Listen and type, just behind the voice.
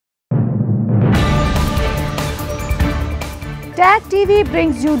Tag TV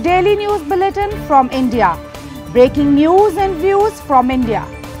brings you daily news bulletin from India. Breaking news and views from India.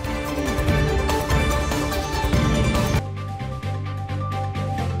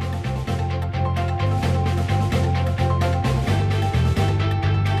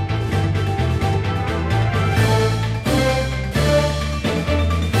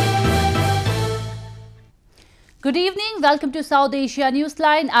 Good evening. Welcome to South Asia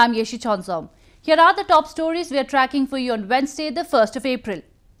Newsline. I'm Yeshi Chonsom. Here are the top stories we are tracking for you on Wednesday, the 1st of April.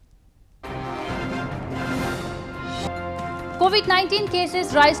 COVID-19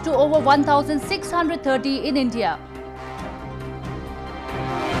 cases rise to over 1,630 in India.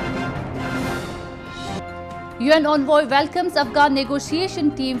 UN envoy welcomes Afghan negotiation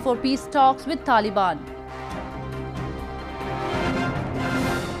team for peace talks with Taliban.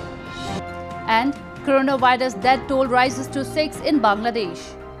 And coronavirus death toll rises to 6 in Bangladesh.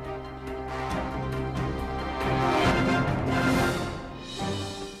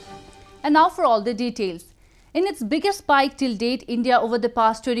 And now for all the details. In its biggest spike till date, India over the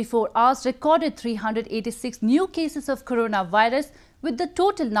past 24 hours recorded 386 new cases of coronavirus, with the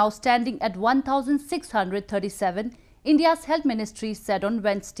total now standing at 1,637, India's Health Ministry said on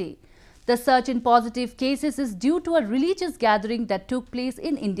Wednesday. The surge in positive cases is due to a religious gathering that took place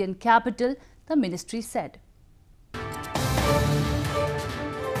in Indian capital, the ministry said.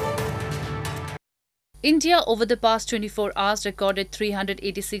 India over the past 24 hours recorded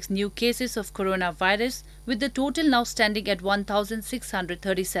 386 new cases of coronavirus, with the total now standing at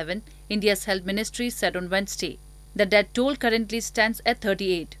 1,637, India's Health Ministry said on Wednesday. The death toll currently stands at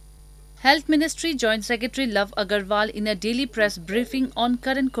 38. Health Ministry Joint Secretary Love Agarwal in a daily press briefing on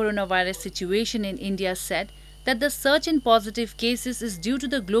current coronavirus situation in India said that the surge in positive cases is due to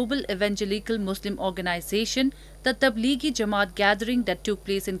the global evangelical Muslim organization, the Tablighi Jamaat gathering that took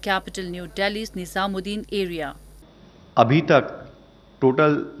place in capital New Delhi's Nizamuddin area. अभी तक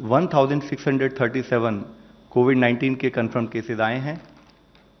total 1637 कोविड-19 के confirm cases आए हैं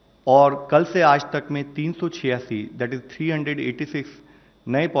और कल से आज तक में 386 दैट इज 386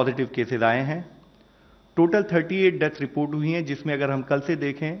 नए पॉजिटिव केसेस आए हैं. टोटल 38 डेथ रिपोर्ट हुई हैं, जिसमें अगर हम कल से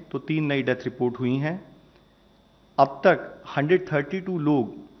देखें तो 3 नई डेथ रिपोर्ट हुई हैं. अब तक 132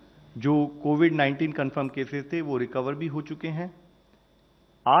 लोग जो कोविड-19 कंफर्म केसेस थे वो रिकवर भी हो चुके हैं.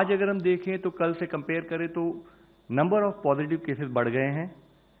 आज अगर हम देखें तो कल से कंपेयर करें तो नंबर ऑफ पॉजिटिव केसेस बढ़ गए हैं,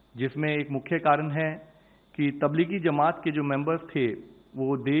 जिसमें एक मुख्य कारण है कि तबलीगी जमात के जो मेंबर्स थे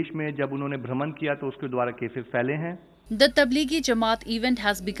वो देश में जब उन्होंने भ्रमण किया तो उसके द्वारा केसेस फैले हैं. The Tablighi Jamaat event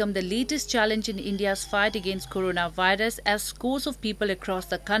has become the latest challenge in India's fight against coronavirus, as scores of people across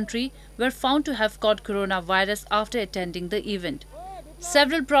the country were found to have caught coronavirus after attending the event.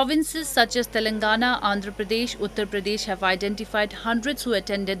 Several provinces such as Telangana, Andhra Pradesh, Uttar Pradesh have identified hundreds who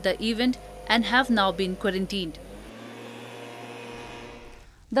attended the event and have now been quarantined.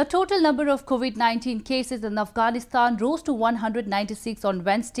 The total number of COVID-19 cases in Afghanistan rose to 196 on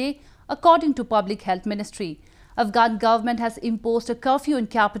Wednesday, according to Public Health Ministry. Afghan government has imposed a curfew in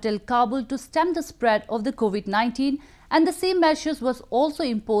capital Kabul to stem the spread of the COVID-19, and the same measures was also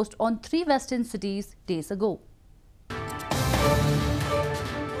imposed on 3 western cities days ago.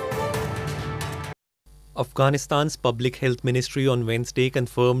 Afghanistan's Public Health Ministry on Wednesday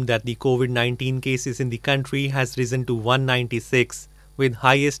confirmed that the COVID-19 cases in the country has risen to 196, with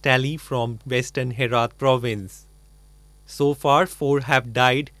highest tally from western Herat province. So far, 4 have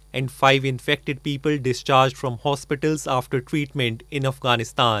died and 5 infected people discharged from hospitals after treatment in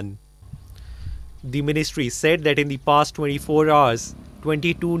Afghanistan. The ministry said that in the past 24 hours,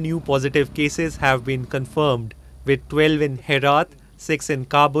 22 new positive cases have been confirmed, with 12 in Herat, 6 in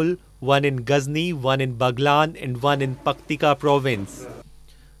Kabul, 1 in Ghazni, 1 in Baghlan and 1 in Paktika province.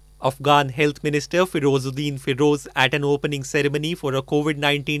 Afghan Health Minister Firozuddin Firoz, at an opening ceremony for a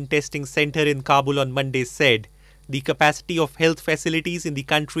COVID-19 testing center in Kabul on Monday, said the capacity of health facilities in the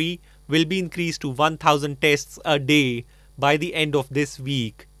country will be increased to 1,000 tests a day by the end of this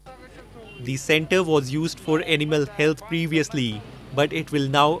week. The center was used for animal health previously, but it will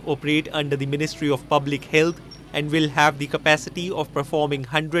now operate under the Ministry of Public Health and will have the capacity of performing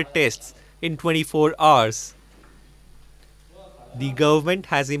 100 tests in 24 hours. The government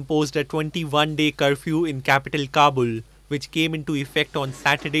has imposed a 21-day curfew in capital Kabul, which came into effect on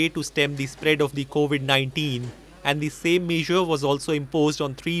Saturday to stem the spread of the COVID-19, and the same measure was also imposed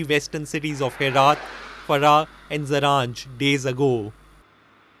on 3 western cities of Herat, Farah and Zaranj days ago.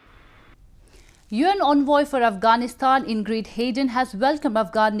 UN envoy for Afghanistan Ingrid Hayden has welcomed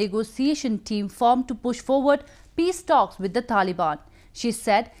Afghan negotiation team formed to push forward peace talks with the Taliban. She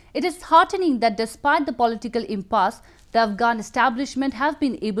said it is heartening that despite the political impasse, the Afghan establishment have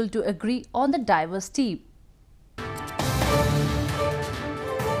been able to agree on the diverse team.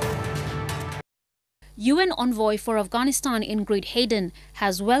 UN envoy for Afghanistan Ingrid Hayden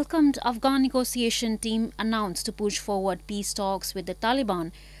has welcomed Afghan negotiation team announced to push forward peace talks with the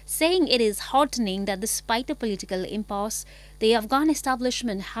Taliban, saying it is heartening that despite a political impasse, the Afghan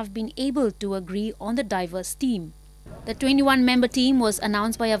establishment have been able to agree on the diverse team. The 21-member team was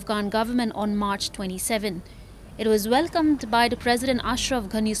announced by Afghan government on March 27. It was welcomed by the President Ashraf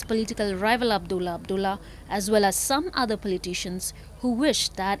Ghani's political rival Abdullah, as well as some other politicians who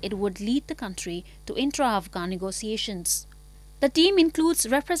wished that it would lead the country to intra-Afghan negotiations. The team includes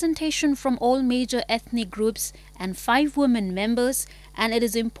representation from all major ethnic groups and 5 women members, and it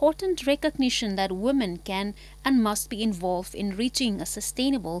is important recognition that women can and must be involved in reaching a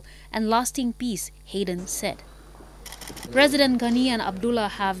sustainable and lasting peace, Hayden said. President Ghani and Abdullah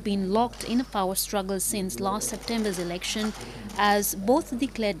have been locked in a power struggle since last September's election, as both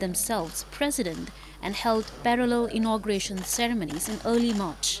declared themselves president and held parallel inauguration ceremonies in early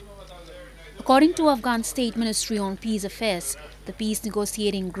March. According to Afghan State Ministry on Peace Affairs, the peace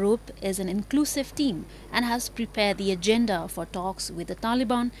negotiating group is an inclusive team and has prepared the agenda for talks with the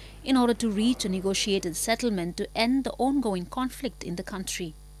Taliban in order to reach a negotiated settlement to end the ongoing conflict in the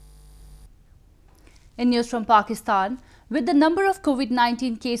country. In news from Pakistan, with the number of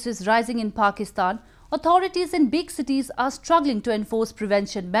COVID-19 cases rising in Pakistan, authorities in big cities are struggling to enforce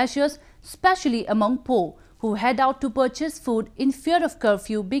prevention measures, especially among poor, who head out to purchase food in fear of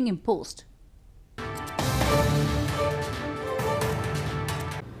curfew being imposed.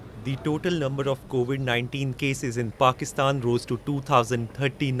 The total number of COVID-19 cases in Pakistan rose to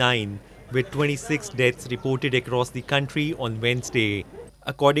 2,039, with 26 deaths reported across the country on Wednesday.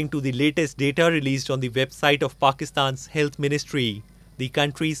 According to the latest data released on the website of Pakistan's Health Ministry, the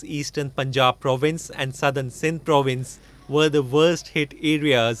country's eastern Punjab province and southern Sindh province were the worst hit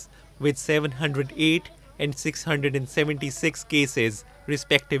areas with 708 and 676 cases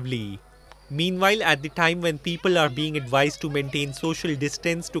respectively. Meanwhile, at the time when people are being advised to maintain social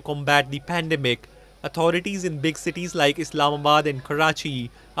distance to combat the pandemic, authorities in big cities like Islamabad and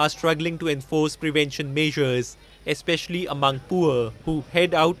Karachi are struggling to enforce prevention measures, especially among poor who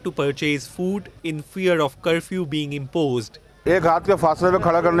head out to purchase food in fear of curfew being imposed. एक हाथ के फासले में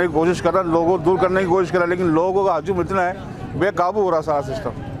खड़ा करने की कोशिश कर रहा है, लोगों को दूर करने की कोशिश कर रहा है, लेकिन लोगों का हजूम इतना है, बेकाबू हो रहा सारा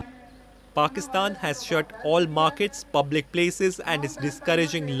system. Pakistan has shut all markets, public places and is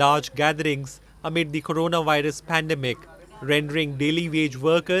discouraging large gatherings amid the coronavirus pandemic, rendering daily wage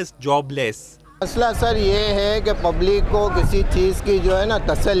workers jobless. मसला सर ये है कि पब्लिक को किसी चीज़ की जो है ना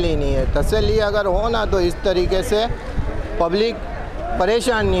तसल्ली नहीं है. तसल्ली अगर हो ना तो इस तरीके से पब्लिक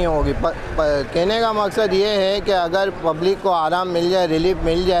परेशान नहीं होगी. कहने का मकसद ये है कि अगर पब्लिक को आराम मिल जाए, रिलीफ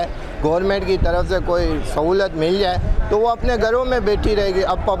मिल जाए, गवर्नमेंट की तरफ से कोई सहूलत मिल जाए तो वो अपने घरों में बैठी रहेगी.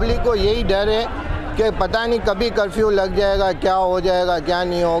 अब पब्लिक को यही डर है कि पता नहीं कभी कर्फ्यू लग जाएगा, क्या हो जाएगा, क्या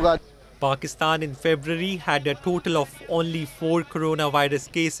नहीं होगा. Pakistan in February had a total of only 4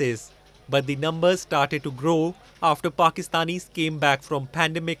 coronavirus cases. But the numbers started to grow after Pakistanis came back from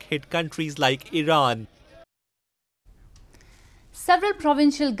pandemic-hit countries like Iran. Several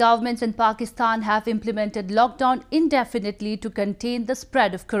provincial governments in Pakistan have implemented lockdown indefinitely to contain the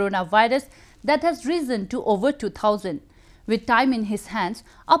spread of coronavirus that has risen to over 2,000. With time in his hands,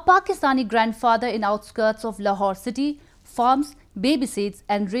 a Pakistani grandfather in outskirts of Lahore city farms, babysits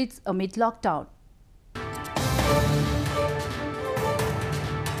and reads amid lockdown.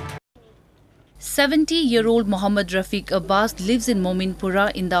 70-year-old Mohammad Rafiq Abbas lives in Mominpura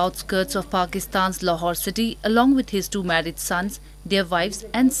in the outskirts of Pakistan's Lahore city along with his 2 married sons, their wives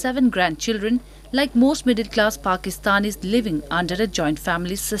and 7 grandchildren, like most middle-class Pakistanis living under a joint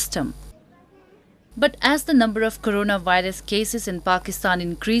family system. But as the number of coronavirus cases in Pakistan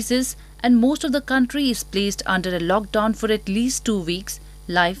increases and most of the country is placed under a lockdown for at least 2 weeks,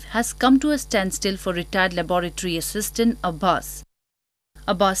 life has come to a standstill for retired laboratory assistant Abbas.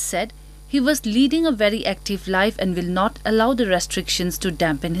 Abbas said he was leading a very active life and will not allow the restrictions to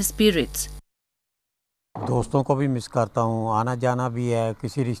dampen his spirits. दोस्तों को भी miss करता हूँ, आना जाना भी है,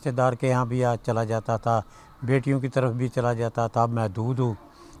 किसी रिश्तेदार के यहाँ भी चला जाता था, बेटियों की तरफ भी चला जाता था. मैं दूध हूँ,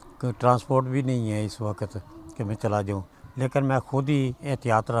 ट्रांसपोर्ट भी नहीं है इस वक्त कि मैं चला जाऊँ, लेकिन मैं खुद ही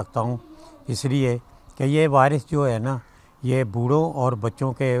एहतियात रखता हूँ इसलिए कि ये वायरस जो है ना, ये बूढ़ों और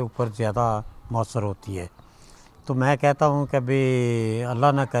बच्चों के ऊपर ज़्यादा मौसर होती है. तो मैं कहता हूँ कि भाई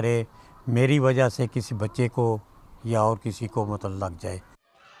अल्लाह ना करे मेरी वजह से किसी बच्चे को या और किसी को मतलब लग जाए.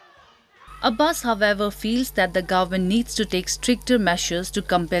 Abbas, however, feels that the government needs to take stricter measures to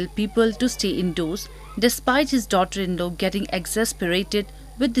compel people to stay indoors, despite his daughter-in-law getting exasperated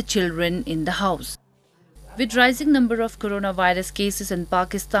with the children in the house. With rising number of coronavirus cases in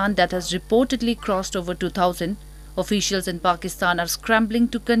Pakistan that has reportedly crossed over 2,000, Officials in Pakistan are scrambling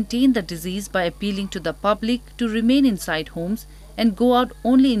to contain the disease by appealing to the public to remain inside homes and go out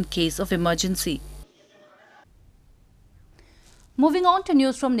only in case of emergency. Moving on to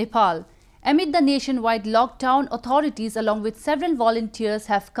news from Nepal. Amid the nationwide lockdown, authorities along with several volunteers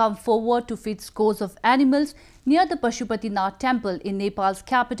have come forward to feed scores of animals near the Pashupatinath temple in Nepal's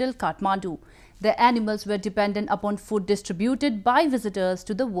capital, Kathmandu. The animals were dependent upon food distributed by visitors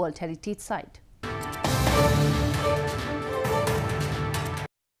to the World Heritage Site.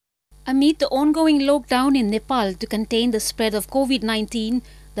 Amid the ongoing lockdown in Nepal to contain the spread of COVID-19,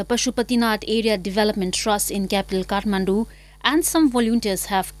 the Pashupatinath Area Development Trust in capital Kathmandu and some volunteers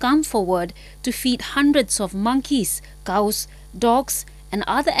have come forward to feed hundreds of monkeys, cows, dogs and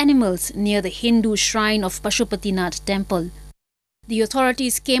other animals near the Hindu shrine of Pashupatinath temple. The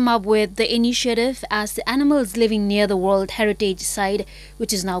authorities came up with the initiative as the animals living near the World Heritage Site,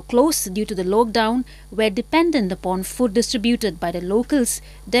 which is now closed due to the lockdown, were dependent upon food distributed by the locals,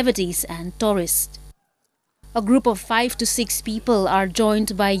 devotees and tourists. A group of 5 to 6 people are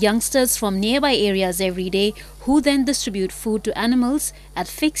joined by youngsters from nearby areas every day who then distribute food to animals at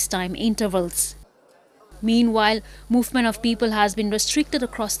fixed time intervals. Meanwhile, movement of people has been restricted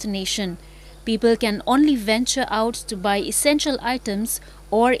across the nation. People can only venture out to buy essential items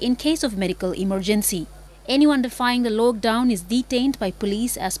or in case of medical emergency. Anyone defying the lockdown is detained by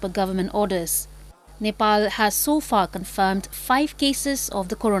police as per government orders. Nepal has so far confirmed 5 cases of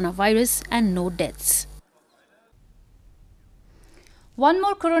the coronavirus and no deaths. One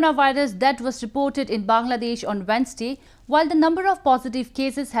more coronavirus death was reported in Bangladesh on Wednesday, while the number of positive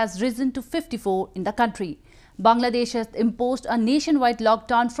cases has risen to 54 in the country. Bangladesh has imposed a nationwide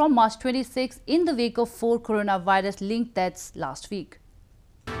lockdown from March 26 in the wake of 4 coronavirus-linked deaths last week.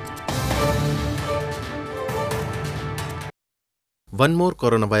 One more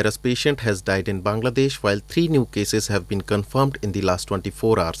coronavirus patient has died in Bangladesh, while 3 new cases have been confirmed in the last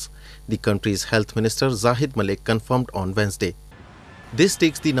 24 hours. The country's health minister Zahid Malik confirmed on Wednesday. This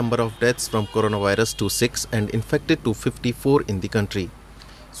takes the number of deaths from coronavirus to 6 and infected to 54 in the country.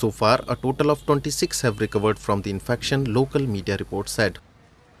 So far, a total of 26 have recovered from the infection, local media reports said.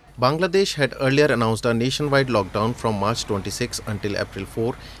 Bangladesh had earlier announced a nationwide lockdown from March 26 until April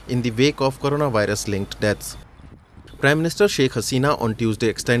 4 in the wake of coronavirus-linked deaths. Prime Minister Sheikh Hasina on Tuesday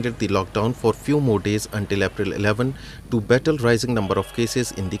extended the lockdown for few more days until April 11 to battle rising number of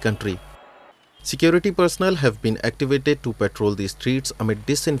cases in the country. Security personnel have been activated to patrol the streets amid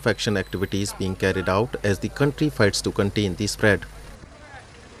disinfection activities being carried out as the country fights to contain the spread.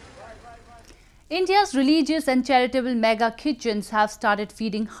 India's religious and charitable mega kitchens have started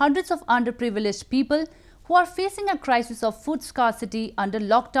feeding hundreds of underprivileged people who are facing a crisis of food scarcity under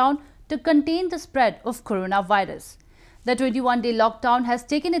lockdown to contain the spread of coronavirus. The 21-day lockdown has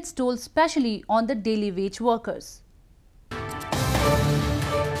taken its toll, especially on the daily wage workers.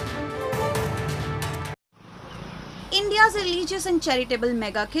 India's religious and charitable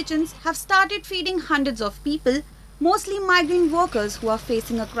mega kitchens have started feeding hundreds of people, mostly migrant workers who are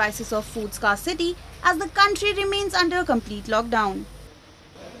facing a crisis of food scarcity as the country remains under a complete lockdown.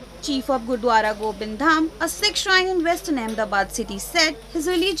 Chief of Gurdwara Gobind Dham, a Sikh shrine in Western Ahmedabad city, said his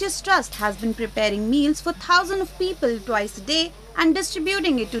religious trust has been preparing meals for thousands of people twice a day and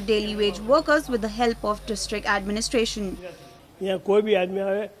distributing it to daily wage workers with the help of district administration. यहाँ कोई भी आदमी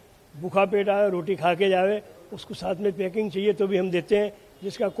आवे, भूखा पेट आवे, रोटी खा के जावे, उसको साथ में पैकिंग चाहिए तो भी हम देते हैं,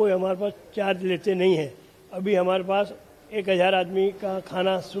 जिसका कोई हमारे पास चार्ज लेते नहीं है। अभी हमारे पास 1000 आदमी का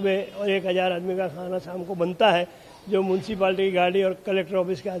खाना सुबह और 1000 आदमी का खाना शाम को बनता है। जो म्यूनसिपालिटी की गाड़ी और कलेक्टर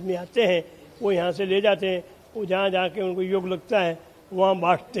ऑफिस के आदमी आते हैं वो यहाँ से ले जाते हैं, वो जहाँ जाके उनको योग लगता है वहाँ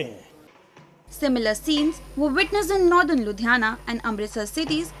बांटते हैं। Similar scenes were witnessed in northern Ludhiana and Amritsar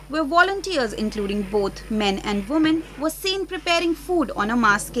cities, where volunteers, including both men and women, were seen preparing food on a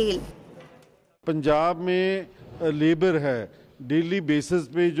mass scale. Punjab में लेबर है, डेली बेसिस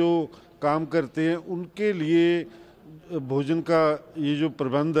पे जो काम करते हैं, उनके लिए भोजन का ये जो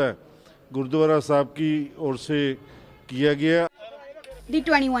प्रबंध है गुरुद्वारा साहब की ओर से किया गया। The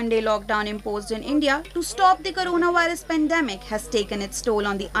 21-day lockdown imposed in India to stop the coronavirus pandemic has taken its toll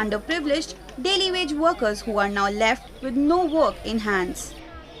on the underprivileged daily wage workers who are now left with no work in hands.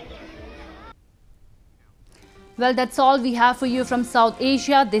 Well, that's all we have for you from South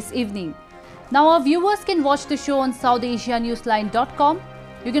Asia this evening. Now our viewers can watch the show on SouthAsiaNewsline.com.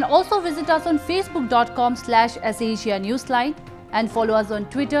 You can also visit us on Facebook.com/SAsiaNewsline and follow us on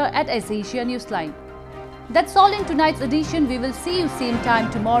Twitter @SAsiaNewsline. That's all in tonight's edition. We will see you same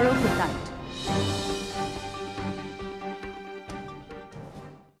time tomorrow. Good night.